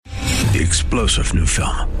The explosive new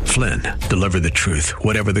film, Flynn, deliver the truth,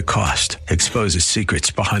 whatever the cost, exposes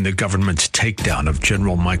secrets behind the government's takedown of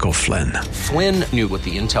General Michael Flynn. Flynn knew what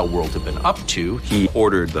the intel world had been up to. He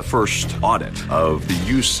ordered the first audit of the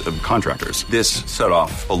use of contractors. This set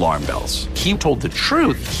off alarm bells. He told the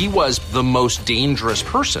truth. He was the most dangerous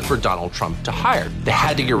person for Donald Trump to hire. They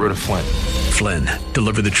had to get rid of Flynn. Flynn,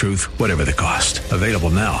 deliver the truth, whatever the cost. Available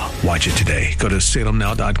now. Watch it today. Go to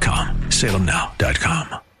salemnow.com.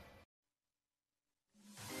 salemnow.com.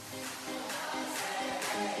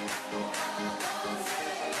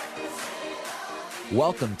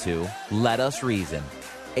 Welcome to Let Us Reason,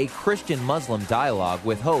 a Christian-Muslim dialogue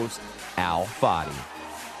with host Al Fadi.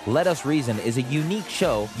 Let Us Reason is a unique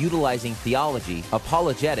show utilizing theology,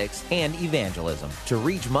 apologetics, and evangelism to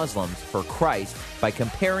reach Muslims for Christ by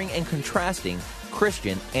comparing and contrasting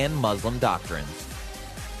Christian and Muslim doctrines.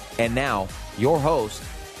 And now, your host,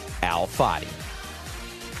 Al Fadi.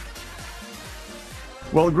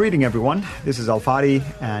 Well, greeting everyone. This is Al Fadi,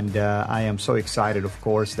 and I am so excited, of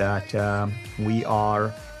course, that we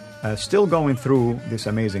are still going through this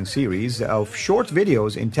amazing series of short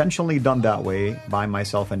videos intentionally done that way by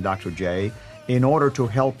myself and Dr. J in order to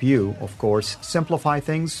help you, of course, simplify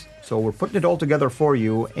things. So we're putting it all together for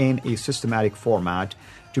you in a systematic format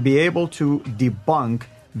to be able to debunk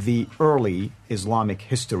the early Islamic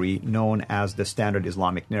history known as the standard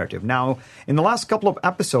Islamic narrative. Now, in the last couple of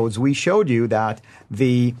episodes, we showed you that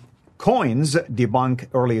the coins debunk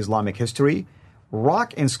early Islamic history.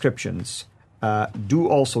 Rock inscriptions do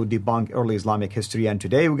also debunk early Islamic history. And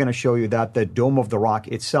today we're going to show you that the Dome of the Rock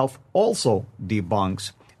itself also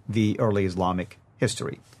debunks the early Islamic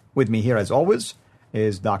history. With me here, as always,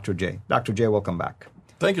 is Dr. J. Dr. J, welcome back.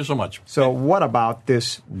 Thank you so much. So what about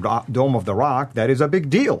this Dome of the Rock that is a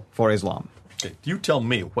big deal for Islam? Okay, you tell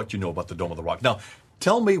me what you know about the Dome of the Rock. Now,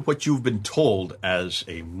 tell me what you've been told as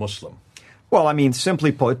a Muslim. Well, I mean,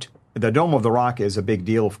 simply put, the Dome of the Rock is a big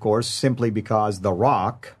deal, of course, simply because the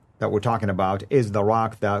rock that we're talking about is the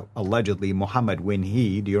rock that allegedly Muhammad, when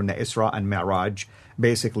during the Isra and Mi'raj,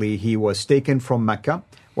 basically he was taken from Mecca,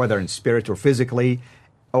 whether in spirit or physically,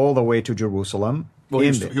 all the way to Jerusalem. Well,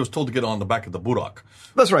 he was told to get on the back of the Buraq.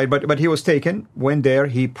 That's right, but he was taken, went there,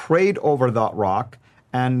 he prayed over that rock,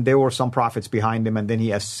 and there were some prophets behind him, and then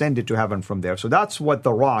he ascended to heaven from there. So that's what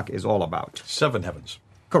the rock is all about. 7 heavens.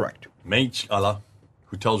 Correct. Mate Allah,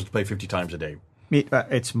 who tells you to pray 50 times a day.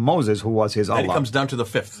 It's Moses who was his Allah. And he comes down to the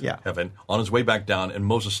 5th heaven on his way back down, and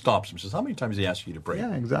Moses stops him and says, how many times did he ask you to pray?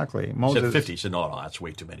 Yeah, exactly. He said 50. He said, no, that's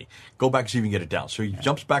way too many. Go back and see if you can get it down. So he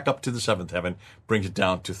jumps back up to the 7th heaven, brings it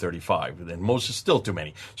down to 35. And then Moses is still too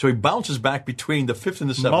many. So he bounces back between the 5th and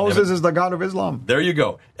the 7th Moses heaven. is the God of Islam. There you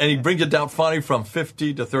go. And he brings it down finally from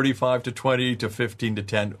 50 to 35 to 20 to 15 to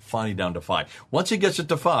 10, finally down to 5. Once he gets it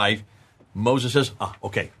to 5, Moses says,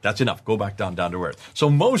 okay, that's enough. Go back down to earth. So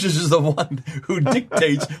Moses is the one who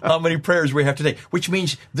dictates how many prayers we have today, which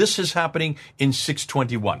means this is happening in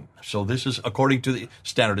 621. So this is, according to the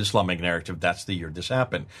standard Islamic narrative, that's the year this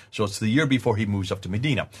happened. So it's the year before he moves up to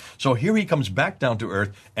Medina. So here he comes back down to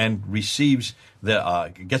earth and receives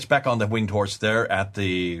gets back on the winged horse there at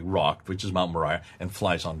the rock, which is Mount Moriah, and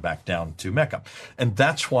flies on back down to Mecca. And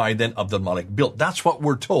that's why then Abd al-Malik built. That's what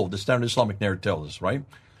we're told. The standard Islamic narrative tells us, right?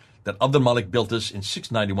 That Abd al-Malik built this in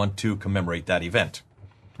 691 to commemorate that event.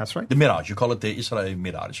 That's right. The Miraj. You call it the Isra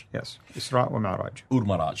Miraj. Yes. Isra wa Mi'raj.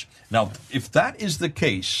 Ur-Maraj. Now, if that is the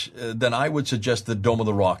case, then I would suggest the Dome of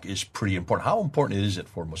the Rock is pretty important. How important is it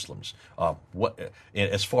for Muslims?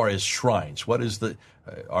 As far as shrines, what is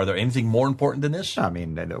are there anything more important than this? I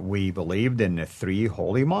mean, we believed in the 3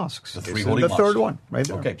 holy mosques. The 3 holy mosques. The third one, right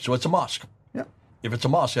there. Okay, so it's a mosque. Yeah. If it's a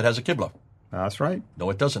mosque, it has a Qibla. That's right.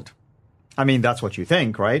 No, it doesn't. I mean, that's what you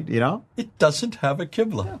think, right? You know? It doesn't have a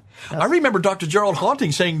Qibla. Yeah, I remember Dr. Gerald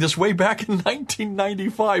Haunting saying this way back in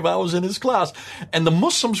 1995. I was in his class, and the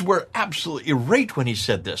Muslims were absolutely irate when he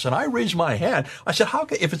said this. And I raised my hand. I said,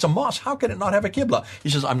 if it's a mosque, how can it not have a Qibla? He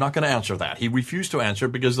says, I'm not going to answer that. He refused to answer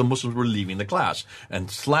because the Muslims were leaving the class and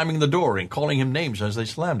slamming the door and calling him names as they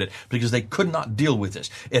slammed it because they could not deal with this.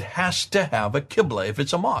 It has to have a Qibla if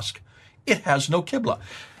it's a mosque. It has no Qibla.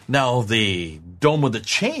 Now, the Dome of the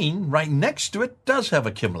Chain right next to it does have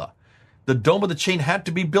a Qibla. The Dome of the Chain had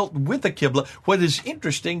to be built with a Qibla. What is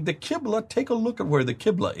interesting, the Qibla, take a look at where the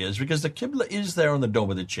Qibla is, because the Qibla is there on the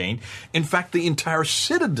Dome of the Chain. In fact, the entire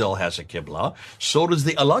citadel has a Qibla. So does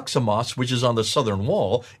the Al-Aqsa Mosque, which is on the southern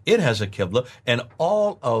wall. It has a Qibla, and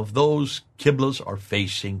all of those Qiblas are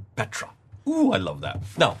facing Petra. Ooh, I love that.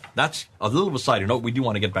 Now, that's a little of a side note. We do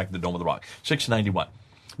want to get back to the Dome of the Rock. 691.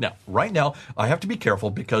 Now, right now, I have to be careful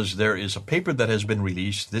because there is a paper that has been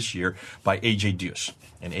released this year by A.J. Deus.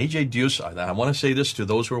 And A.J. Deus, I want to say this to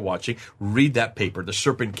those who are watching, read that paper, The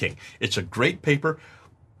Serpent King. It's a great paper.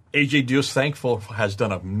 A.J. Deus, thankful, has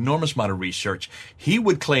done an enormous amount of research. He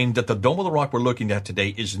would claim that the Dome of the Rock we're looking at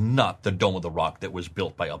today is not the Dome of the Rock that was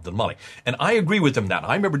built by Abdul Malik. And I agree with him that.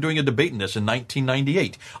 I remember doing a debate in this in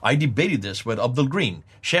 1998. I debated this with Abdul Green,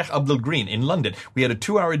 Sheikh Abdul Green in London. We had a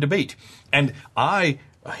 2-hour debate. And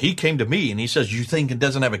he came to me and he says, you think it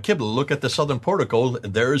doesn't have a Qibla? Look at the southern portico.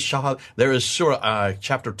 There is Surah,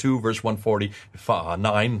 chapter 2, verse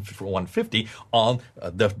 149, 150 on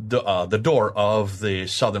the door of the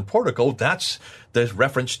southern portico. That's the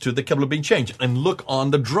reference to the Qibla being changed. And look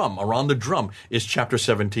on the drum. Around the drum is chapter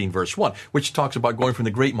 17, verse 1, which talks about going from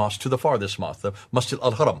the great mosque to the farthest mosque, the Masjid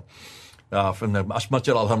al-Haram. From the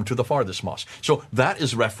Masjid al-Haram to the farthest mosque. So that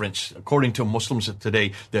is reference, according to Muslims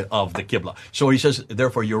today, of the Qibla. So he says,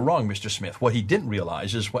 therefore, you're wrong, Mr. Smith. What he didn't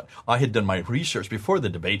realize is what I had done my research before the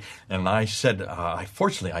debate, and I said,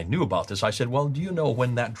 fortunately, I knew about this. I said, well, do you know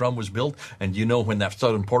when that drum was built? And do you know when that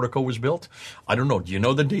southern portico was built? I don't know. Do you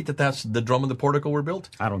know the date that's the drum and the portico were built?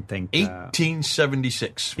 I don't think.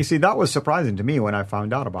 1876. You see, that was surprising to me when I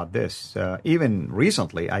found out about this. Even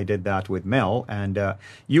recently, I did that with Mel, and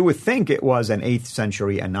you would think it was an 8th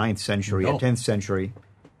century, a 9th century, a 10th century.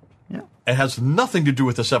 Yeah. It has nothing to do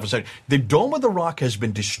with the 7th century. The Dome of the Rock has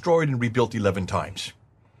been destroyed and rebuilt 11 times.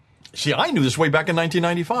 See, I knew this way back in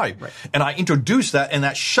 1995. Right. And I introduced that, and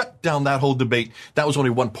that shut down that whole debate. That was only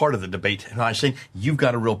one part of the debate. And I was saying, you've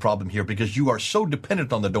got a real problem here because you are so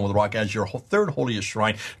dependent on the Dome of the Rock as your third holiest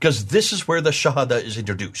shrine, because this is where the Shahada is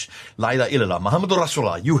introduced. La ilaha illallah, Muhammadur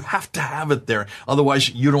Rasulullah. You have to have it there.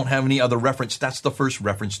 Otherwise, you don't have any other reference. That's the first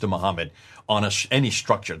reference to Muhammad on any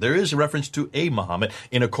structure. There is a reference to a Muhammad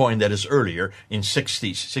in a coin that is earlier in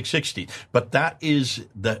 660. But that is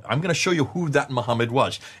I'm going to show you who that Muhammad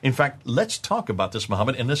was. In fact, let's talk about this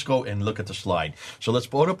Muhammad, and let's go and look at the slide. So let's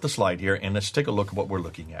put up the slide here, and let's take a look at what we're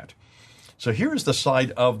looking at. So here is the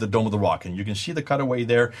side of the Dome of the Rock, and you can see the cutaway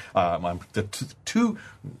there. The two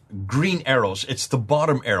green arrows. It's the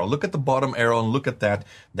bottom arrow. Look at the bottom arrow, and look at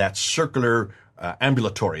that circular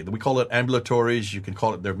ambulatory. We call it ambulatories. You can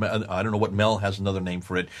call it, I don't know what Mel has another name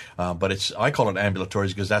for it, but I call it ambulatories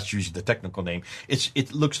because that's usually the technical name.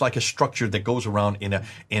 It looks like a structure that goes around in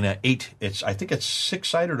a 8. I think it's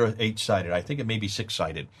 6-sided or 8-sided. I think it may be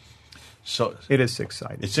 6-sided. So it is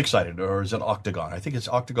 6-sided. It's 6-sided, or is it octagon? I think it's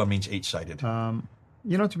octagon means 8-sided.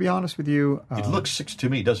 To be honest with you, it looks 6 to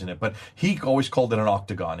me, doesn't it? But he always called it an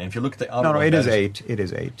octagon. And if you look at the outer, no, it is 8. It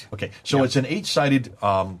is 8. Okay, so it's an 8-sided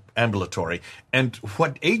ambulatory. And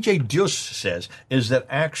what A.J. Deus says is that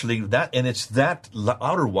actually it's that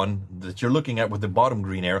outer one that you're looking at with the bottom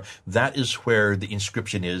green arrow. That is where the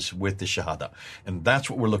inscription is with the Shahada, and that's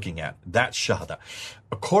what we're looking at. That's Shahada,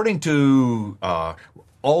 according to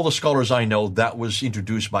all the scholars I know, that was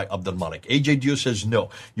introduced by Abdul Malik. A.J. Deus says,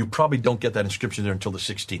 no, you probably don't get that inscription there until the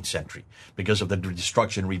 16th century because of the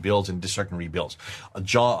destruction, rebuilds, and destruction, rebuilds.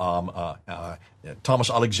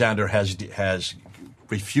 Thomas Alexander has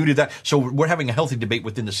refuted that. So we're having a healthy debate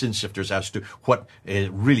within the sin sifters as to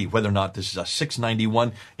whether or not this is a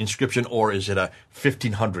 691 inscription or is it a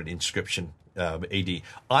 1500 inscription. AD.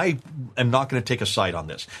 I am not going to take a side on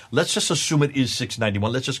this. Let's just assume it is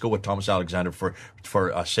 691. Let's just go with Thomas Alexander for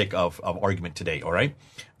sake of argument today, all right?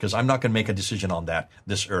 Because I'm not going to make a decision on that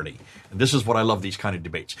this early. And this is what I love, these kind of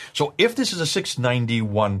debates. So if this is a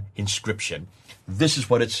 691 inscription, this is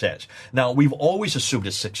what it says. Now, we've always assumed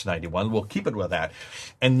it's 691. We'll keep it with that.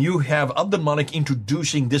 And you have Abdul Malik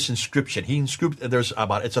introducing this inscription. It's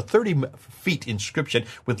a 30 feet inscription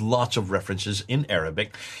with lots of references in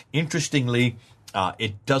Arabic. Interestingly,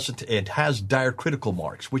 it has diacritical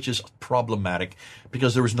marks, which is problematic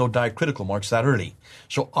because there was no diacritical marks that early.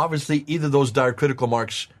 So obviously, either those diacritical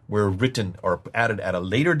marks were written or added at a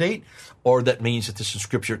later date, or that means that this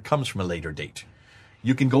inscription comes from a later date.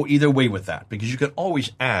 You can go either way with that because you can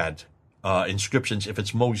always add inscriptions. If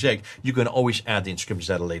it's mosaic, you can always add the inscriptions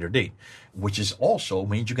at a later date, which is also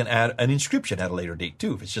means you can add an inscription at a later date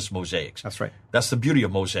too if it's just mosaics. That's right. That's the beauty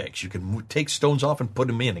of mosaics. You can take stones off and put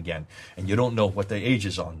them in again, and you don't know what the age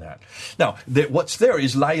is on that. Now, what's there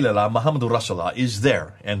is La ilaha Muhammadur Rasulullah is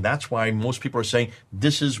there, and that's why most people are saying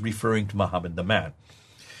this is referring to Muhammad the man.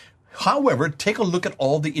 However, take a look at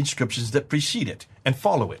all the inscriptions that precede it and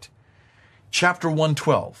follow it. Chapter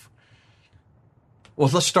 112. Well,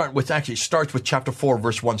 let's start with, it starts with chapter 4,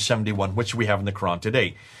 verse 171, which we have in the Quran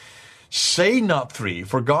today. Say not 3,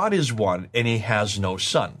 for God is one, and he has no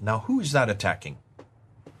son. Now, who is that attacking?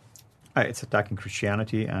 It's attacking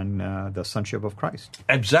Christianity and the sonship of Christ.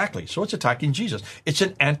 Exactly. So it's attacking Jesus. It's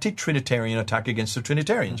an anti-Trinitarian attack against the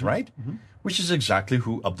Trinitarians, right? Mm-hmm. Which is exactly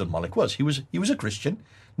who Abdul Malik was. He was a Christian,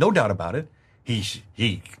 no doubt about it.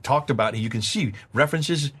 He talked about, you can see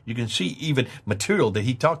references, you can see even material that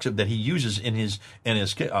he talks of, that he uses in his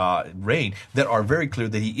reign that are very clear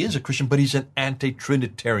that he is a Christian, but he's an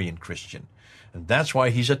anti-Trinitarian Christian. And that's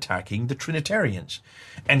why he's attacking the Trinitarians.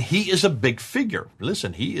 And he is a big figure.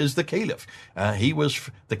 Listen, he is the caliph. He was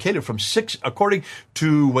the caliph from according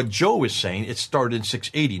to what Joe is saying, it started in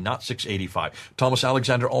 680, not 685. Thomas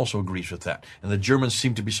Alexander also agrees with that. And the Germans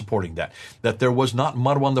seem to be supporting that. That there was not,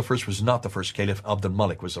 Marwan I was not the first caliph. Abdul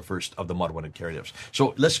Malik was the first of the Marwanid caliphs.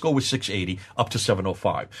 So let's go with 680 up to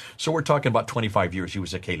 705. So we're talking about 25 years he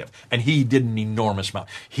was a caliph. And he did an enormous amount.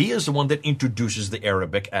 He is the one that introduces the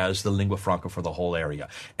Arabic as the lingua franca for the whole area.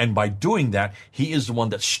 And by doing that, he is the one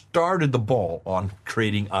that started the ball on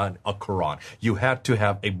creating a Quran. You had to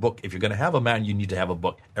have a book. If you're going to have a man, you need to have a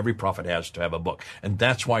book. Every prophet has to have a book. And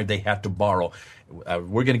that's why they had to borrow.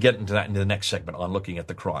 We're going to get into that in the next segment on looking at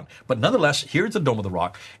the Quran. But nonetheless, here's the Dome of the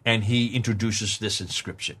Rock, and he introduces this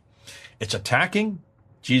inscription. It's attacking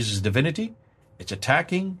Jesus' divinity, it's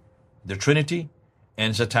attacking the Trinity,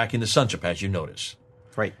 and it's attacking the sonship, as you notice.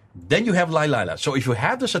 Right. Then you have La Ilaha. So if you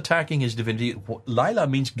have this attacking his divinity, La Ilaha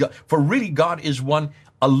means God. For really, God is one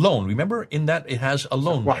alone. Remember, in that it has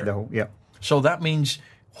alone there. Yeah. So that means,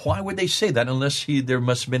 why would they say that unless there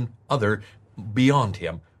must have been other beyond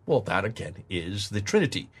him? Well, that again is the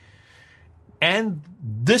Trinity. And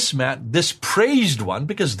this praised one,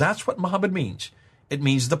 because that's what Muhammad means. It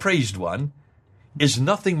means the praised one is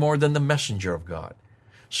nothing more than the messenger of God.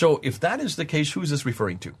 So if that is the case, who's this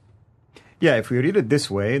referring to? Yeah, if we read it this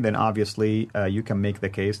way, then obviously you can make the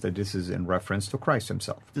case that this is in reference to Christ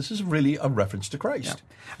himself. This is really a reference to Christ.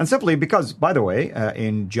 Yeah. And simply because, by the way,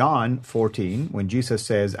 in John 14, when Jesus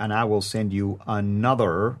says, and I will send you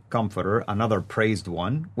another comforter, another praised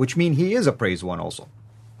one, which means he is a praised one also.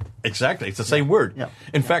 Exactly. It's the same word. Yeah.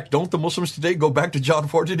 In fact, don't the Muslims today go back to John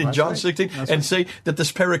 14 and John 16 and say that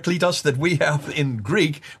this parakletos that we have in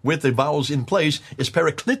Greek with the vowels in place is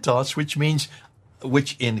parakletos,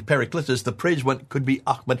 which in Parakletos, the praised one could be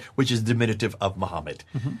Ahmad, which is diminutive of Muhammad.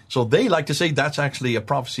 Mm-hmm. So they like to say that's actually a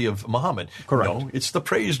prophecy of Muhammad. Correct. No, it's the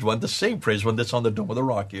praised one, the same praised one that's on the Dome of the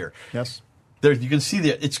Rock here. Yes. There, you can see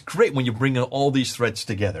that it's great when you bring all these threads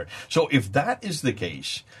together. So if that is the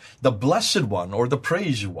case, the blessed one or the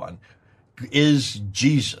praised one is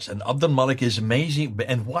Jesus, and Abdul Malik is amazing.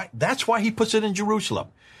 And that's why he puts it in Jerusalem.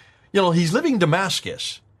 You know, he's living in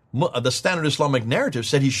Damascus. The standard Islamic narrative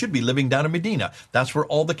said he should be living down in Medina. That's where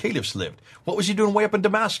all the caliphs lived. What was he doing way up in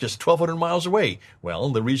Damascus, 1,200 miles away? Well,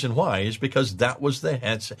 the reason why is because that was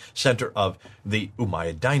the center of the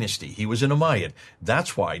Umayyad dynasty. He was an Umayyad.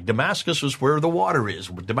 That's why Damascus is where the water is.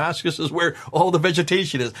 Damascus is where all the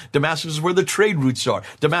vegetation is. Damascus is where the trade routes are.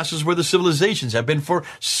 Damascus is where the civilizations have been for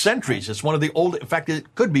centuries. It's one of the old, in fact,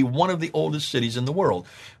 it could be one of the oldest cities in the world.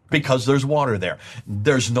 Because there's water there.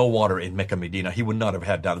 There's no water in Mecca, Medina. He would not have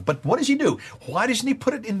had down. But what does he do? Why doesn't he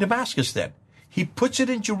put it in Damascus then? He puts it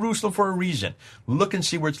in Jerusalem for a reason. Look and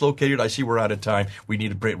see where it's located. I see we're out of time. We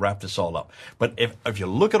need to wrap this all up. But if you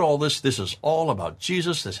look at all this is all about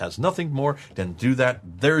Jesus. This has nothing more than do that.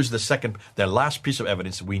 There's the last piece of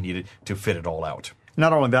evidence that we needed to fit it all out.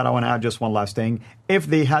 Not only that, I want to add just one last thing. If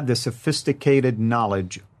they had the sophisticated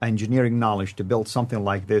knowledge, engineering knowledge to build something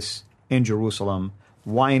like this in Jerusalem,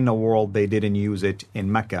 why in the world they didn't use it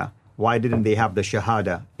in Mecca? Why didn't they have the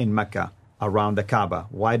Shahada in Mecca around the Kaaba?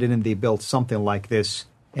 Why didn't they build something like this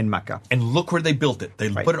in Mecca? And look where they built it. They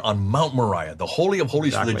put it on Mount Moriah, the Holy of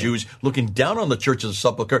Holies for the Jews, looking down on the Church of the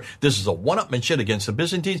Sepulchre. This is a one-upmanship against the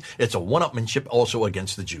Byzantines. It's a one-upmanship also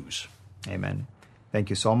against the Jews. Amen. Thank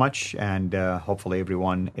you so much, and hopefully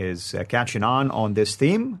everyone is catching on this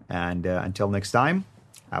theme. And until next time,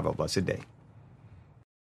 have a blessed day.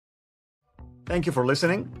 Thank you for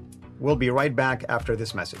listening. We'll be right back after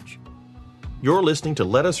this message. You're listening to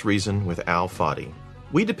Let Us Reason with Al Fadi.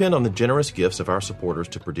 We depend on the generous gifts of our supporters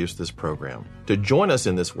to produce this program. To join us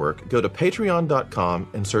in this work, go to patreon.com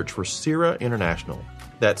and search for CIRA International.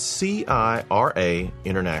 That's CIRA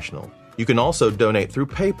International. You can also donate through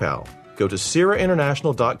PayPal. Go to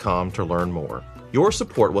CIRAInternational.com to learn more. Your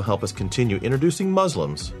support will help us continue introducing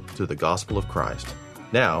Muslims to the gospel of Christ.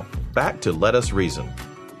 Now, back to Let Us Reason.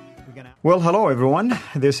 Well, hello, everyone.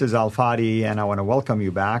 This is Al Fadi, and I want to welcome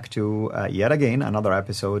you back to yet again another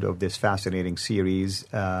episode of this fascinating series,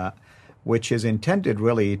 which is intended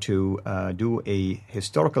really to do a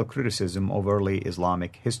historical criticism of early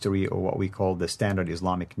Islamic history, or what we call the standard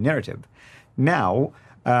Islamic narrative. Now,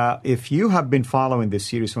 If you have been following this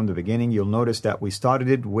series from the beginning, you'll notice that we started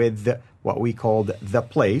it with what we called the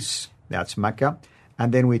place, that's Mecca,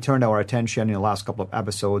 and then we turned our attention in the last couple of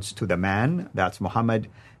episodes to the man, that's Muhammad.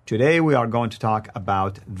 Today we are going to talk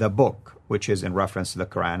about the book, which is in reference to the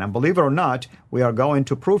Quran. And believe it or not, we are going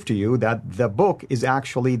to prove to you that the book is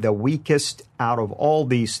actually the weakest out of all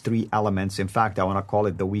these three elements. In fact, I want to call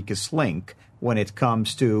it the weakest link when it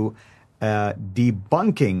comes to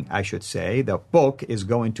debunking, I should say. The book is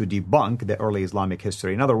going to debunk the early Islamic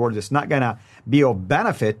history. In other words, it's not going to be of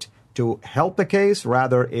benefit to help the case.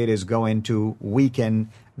 Rather, it is going to weaken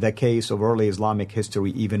the case of early Islamic history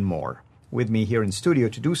even more. With me here in studio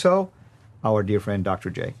to do so, our dear friend Dr.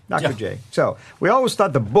 J. Dr. J. So, we always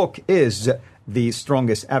thought the book is the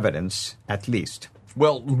strongest evidence, at least.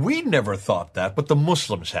 Well, we never thought that, but the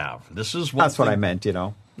Muslims have. This is That's what I meant,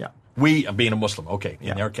 Yeah. We, being a Muslim, okay,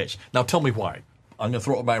 in Yeah. our case. Now tell me why. I'm going to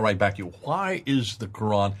throw it right back to you. Why is the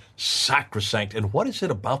Quran sacrosanct, and what is it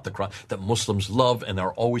about the Quran that Muslims love and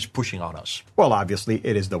are always pushing on us? Well, obviously,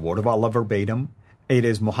 it is the word of Allah verbatim. It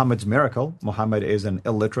is Muhammad's miracle. Muhammad is an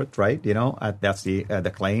illiterate, right? That's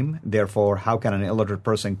the claim. Therefore, how can an illiterate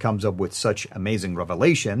person comes up with such amazing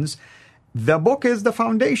revelations? The book is the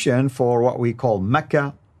foundation for what we call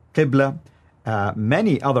Mecca, Qibla,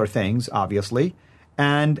 many other things, obviously.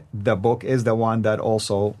 And the book is the one that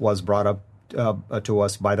also was brought up to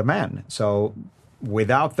us by the man. So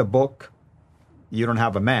without the book, you don't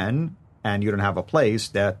have a man and you don't have a place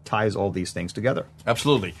that ties all these things together.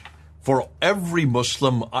 Absolutely. For every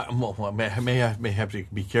Muslim, I may have to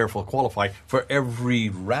be careful, qualify, for every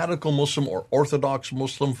radical Muslim or Orthodox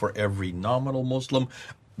Muslim, for every nominal Muslim,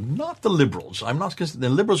 not the liberals. I'm not the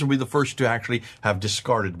liberals will be the first to actually have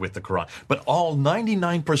discarded with the Quran. But all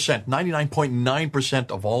 99.9%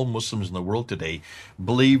 of all Muslims in the world today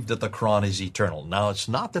believe that the Quran is eternal. Now, it's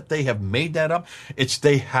not that they have made that up. It's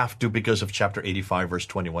they have to because of chapter 85, verse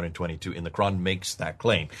 21 and 22. And the Quran makes that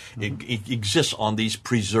claim. Mm-hmm. It exists on these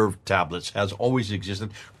preserved tablets, has always existed,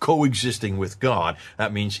 coexisting with God.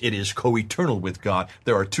 That means it is co-eternal with God.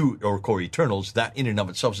 There are two or co-eternals. That in and of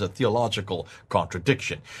itself is a theological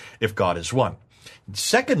contradiction, if God is one.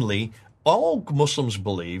 Secondly, all Muslims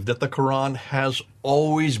believe that the Quran has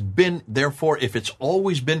always been, therefore, if it's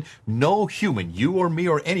always been, no human, you or me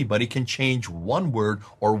or anybody, can change one word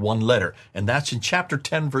or one letter. And that's in chapter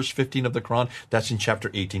 10, verse 15 of the Quran. That's in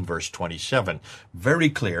chapter 18, verse 27.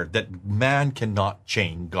 Very clear that man cannot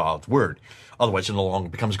change God's word. Otherwise, it no longer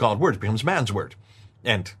becomes God's word, it becomes man's word.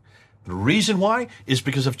 And the reason why is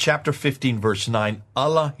because of chapter 15, verse 9.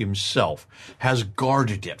 Allah himself has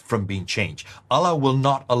guarded it from being changed. Allah will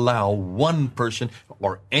not allow one person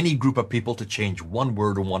or any group of people to change one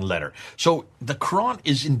word or one letter. So the Quran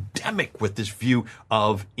is endemic with this view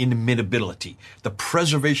of inimitability. The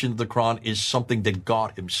preservation of the Quran is something that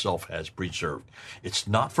God himself has preserved. It's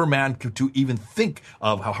not for man to even think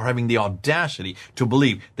of having the audacity to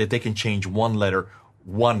believe that they can change one letter,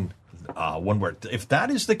 one word. If that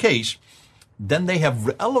is the case, then they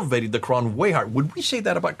have elevated the Quran way higher. Would we say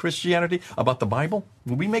that about Christianity, about the Bible?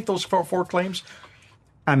 Would we make those four claims?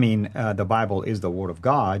 I mean, the Bible is the Word of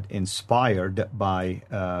God, inspired by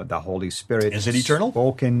the Holy Spirit. Is it eternal?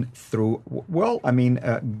 Spoken through,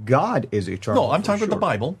 God is eternal. No, I'm talking about the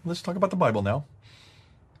Bible. Let's talk about the Bible now.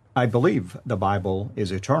 I believe the Bible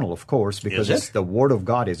is eternal, of course, because it's the Word of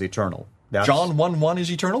God is eternal. John 1:1 is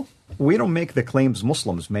eternal? We don't make the claims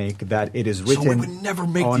Muslims make that it is written so we would never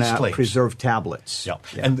make on these claims. Preserved tablets. Yeah.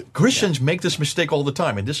 And Christians make this mistake all the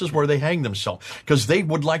time, and this is where they hang themselves, because they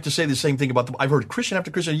would like to say the same thing about I've heard Christian after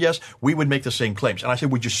Christian, yes, we would make the same claims. And I say,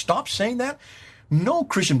 would you stop saying that? No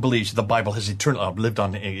Christian believes the Bible has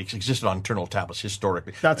existed on eternal tablets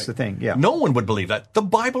historically. That's the thing, yeah. No one would believe that. The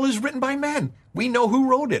Bible is written by men. We know who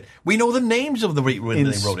wrote it. We know the names of when they wrote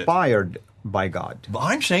it. Inspired by God.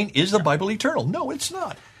 I'm saying, is the Bible eternal? No, it's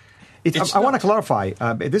not. I want to clarify.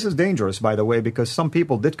 This is dangerous, by the way, because some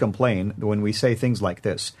people did complain when we say things like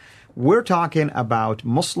this. We're talking about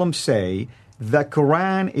Muslims say the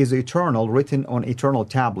Quran is eternal, written on eternal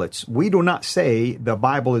tablets. We do not say the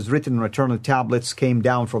Bible is written on eternal tablets, came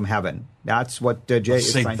down from heaven. That's what Jay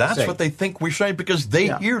is trying to say. That's what they think we're saying, because they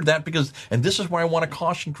hear that. And this is why I want to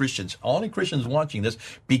caution Christians, all the Christians watching this,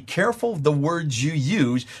 be careful of the words you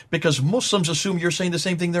use, because Muslims assume you're saying the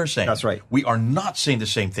same thing they're saying. That's right. We are not saying the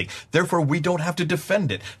same thing. Therefore, we don't have to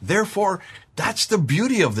defend it. Therefore, that's the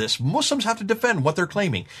beauty of this. Muslims have to defend what they're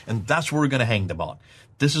claiming, and that's where we're going to hang them on.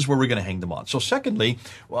 This is where we're going to hang them on. So secondly,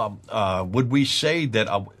 would we say that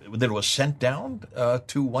it was sent down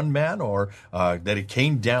to one man, or that it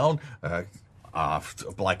came down?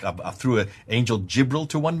 through an angel Jibril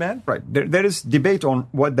to one man? Right. There is debate on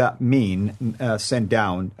what that mean, sent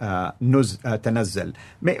down, tanazzal.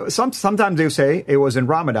 Sometimes they say it was in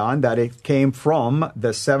Ramadan that it came from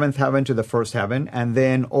the seventh heaven to the first heaven, and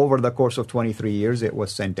then over the course of 23 years it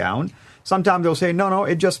was sent down. Sometimes they'll say, no,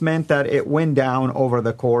 it just meant that it went down over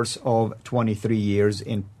the course of 23 years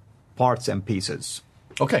in parts and pieces.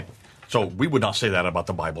 Okay. So we would not say that about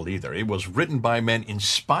the Bible either. It was written by men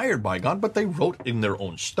inspired by God, but they wrote in their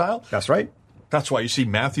own style. That's right. That's why you see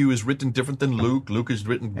Matthew is written different than Luke. Luke is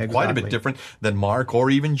written quite a bit different than Mark or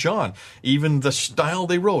even John. Even the style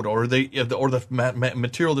they wrote or the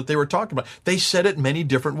material that they were talking about, they said it many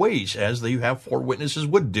different ways, as you have four witnesses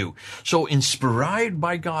would do. So inspired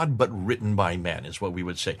by God, but written by man is what we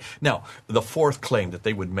would say. Now, the fourth claim that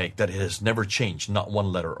they would make, that it has never changed, not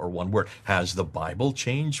one letter or one word. Has the Bible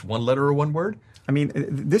changed one letter or one word? I mean,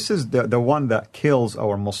 this is the one that kills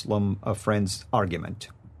our Muslim friends' argument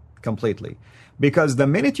completely. Because the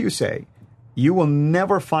minute you say, you will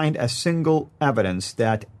never find a single evidence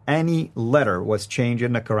that any letter was changed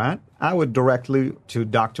in the Quran, I would directly to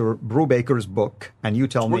Dr. Brubaker's book, and you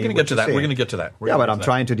tell me. We're going to get to that. We're going to get to that. Yeah, but I'm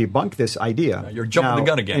trying to debunk this idea. You're jumping the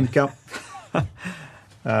gun again.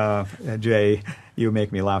 Jay, you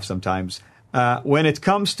make me laugh sometimes. When it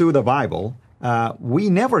comes to the Bible, we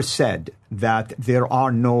never said that there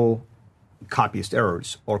are no copyist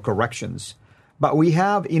errors or corrections. But we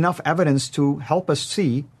have enough evidence to help us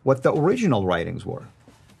see what the original writings were.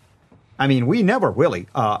 I mean, we never really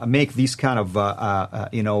make these kind of,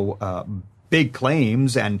 big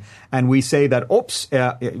claims, and we say that,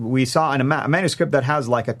 we saw in a manuscript that has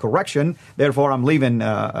like a correction, therefore I'm leaving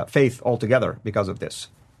faith altogether because of this.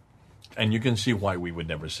 And you can see why we would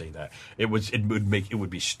never say that. It would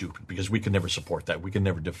be stupid, because we could never support that. We could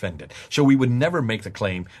never defend it. So we would never make the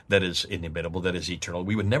claim that is inimitable, that is eternal.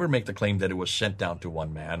 We would never make the claim that it was sent down to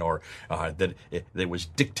one man, or that it was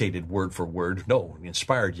dictated word for word. No,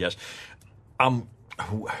 inspired, yes.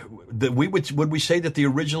 Would we say that the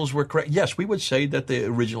originals were correct? Yes, we would say that the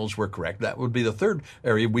originals were correct. That would be the third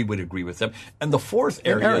area we would agree with them. And the fourth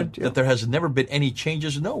area, that there has never been any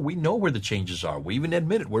changes. No, we know where the changes are. We even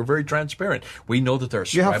admit it. We're very transparent. We know that there are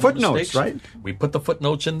scribal You have footnotes, mistakes. Right? We put the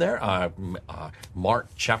footnotes in there. Mark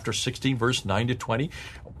chapter 16, verse 9 to 20.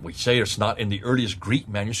 We say it's not in the earliest Greek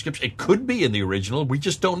manuscripts. It could be in the original. We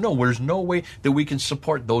just don't know. There's no way that we can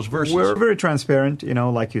support those verses. We're very transparent,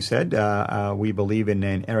 like you said. We believe in the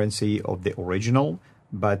inerrancy of the original,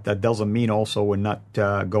 but that doesn't mean also we're not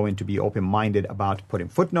going to be open-minded about putting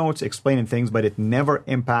footnotes, explaining things, but it never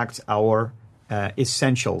impacts our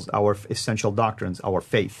essentials, our essential doctrines, our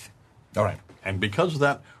faith. All right. And because of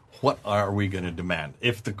that, what are we going to demand?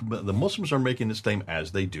 If the Muslims are making this claim,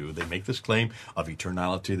 as they do, they make this claim of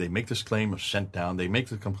eternality, they make this claim of sent down, they make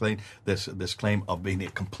this claim of being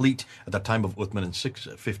complete at the time of Uthman in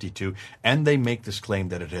 652, and they make this claim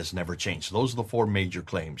that it has never changed. So those are the four major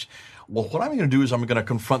claims. Well, what I'm going to do is I'm going to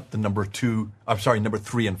confront the number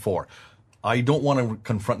 3 and 4. I don't want to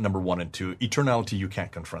confront number 1 and 2. Eternality, you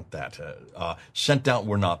can't confront that. Sent out,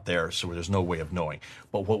 we're not there, so there's no way of knowing.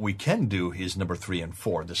 But what we can do is number 3 and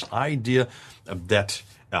 4. This idea that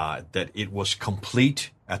it was complete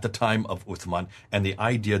at the time of Uthman, and the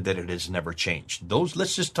idea that it has never changed.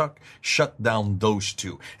 Let's just shut down those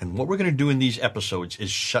two. And what we're going to do in these episodes is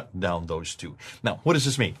shut down those two. Now, what does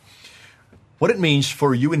this mean? What it means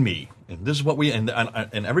for you and me, and this is what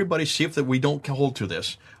and everybody, see if that we don't hold to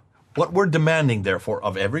this. What we're demanding, therefore,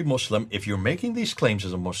 of every Muslim, if you're making these claims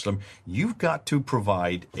as a Muslim, you've got to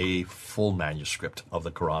provide a full manuscript of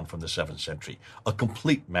the Quran from the 7th century, a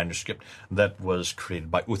complete manuscript that was created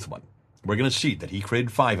by Uthman. We're going to see that he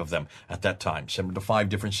created 5 of them at that time, 7 to 5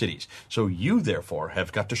 different cities. So you, therefore,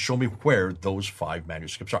 have got to show me where those 5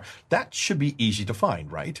 manuscripts are. That should be easy to find,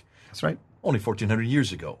 right? That's right. Only 1,400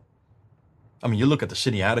 years ago. I mean, you look at the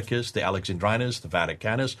Sinaiticus, the Alexandrinus, the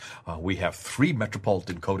Vaticanus. We have 3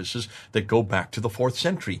 metropolitan codices that go back to the 4th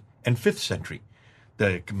century and 5th century.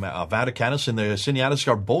 The Vaticanus and the Sinaiticus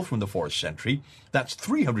are both from the 4th century. That's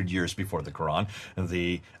 300 years before the Quran. And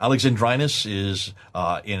the Alexandrinus is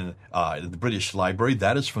in the British Library.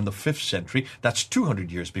 That is from the 5th century. That's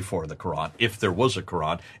 200 years before the Quran, if there was a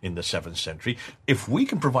Quran in the 7th century. If we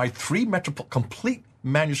can provide 3 complete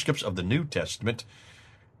manuscripts of the New Testament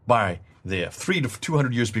by the 300 to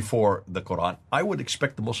 200 years before the Quran, I would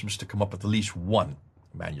expect the Muslims to come up with at least 1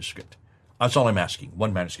 manuscript That's all I'm asking,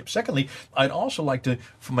 one manuscript. Secondly, I'd also like to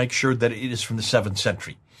make sure that it is from the 7th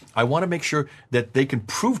century. I want to make sure that they can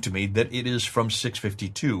prove to me that it is from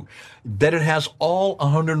 652, that it has all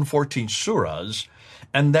 114 surahs,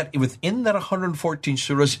 and that within that 114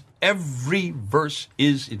 surahs, every verse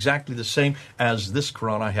is exactly the same as this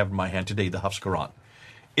Quran I have in my hand today, the Hafs Quran.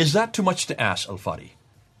 Is that too much to ask, Al-Fadi?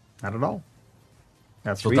 Not at all.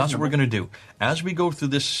 That's what we're going to do. As we go through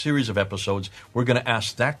this series of episodes, we're going to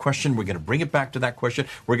ask that question. We're going to bring it back to that question.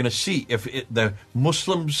 We're going to see if the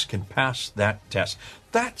Muslims can pass that test.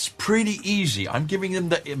 That's pretty easy. I'm giving them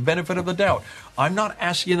the benefit of the doubt. I'm not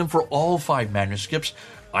asking them for all 5 manuscripts.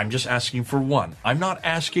 I'm just asking for one. I'm not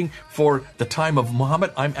asking for the time of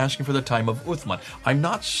Muhammad. I'm asking for the time of Uthman. I'm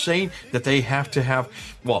not saying that they have to have,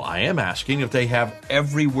 well, I am asking if they have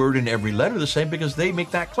every word and every letter the same, because they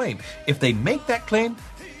make that claim. If they make that claim,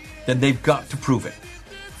 then they've got to prove it.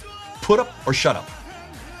 Put up or shut up.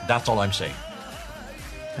 That's all I'm saying.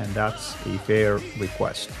 And that's a fair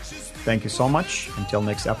request. Thank you so much. Until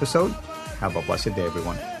next episode, have a blessed day,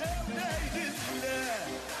 everyone.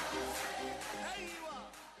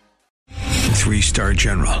 Three-star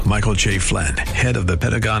General Michael J. Flynn, head of the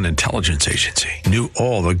Pentagon Intelligence Agency, knew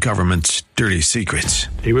all the government's dirty secrets.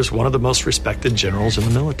 He was one of the most respected generals in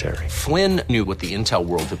the military. Flynn knew what the intel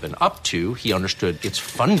world had been up to. He understood its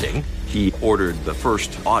funding. He ordered the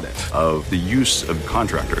first audit of the use of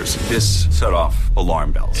contractors. This set off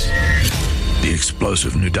alarm bells. The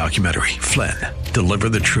explosive new documentary, Flynn, Deliver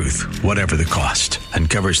the Truth, Whatever the Cost,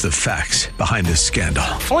 uncovers the facts behind this scandal.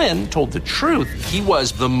 Flynn told the truth. He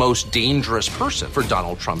was the most dangerous person for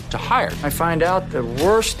Donald Trump to hire. I find out the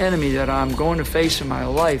worst enemy that I'm going to face in my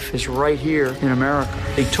life is right here in America.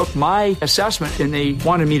 They took my assessment and they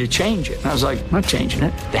wanted me to change it. And I was like, I'm not changing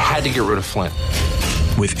it. They had to get rid of Flynn.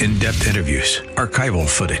 With in-depth interviews, archival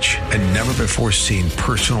footage, and never-before-seen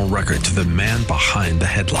personal records of the man behind the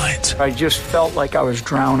headlines. I just felt like I was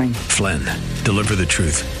drowning. Flynn, Deliver the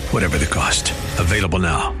Truth, Whatever the Cost. Available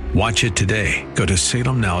now. Watch it today. Go to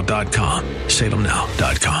salemnow.com.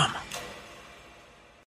 salemnow.com.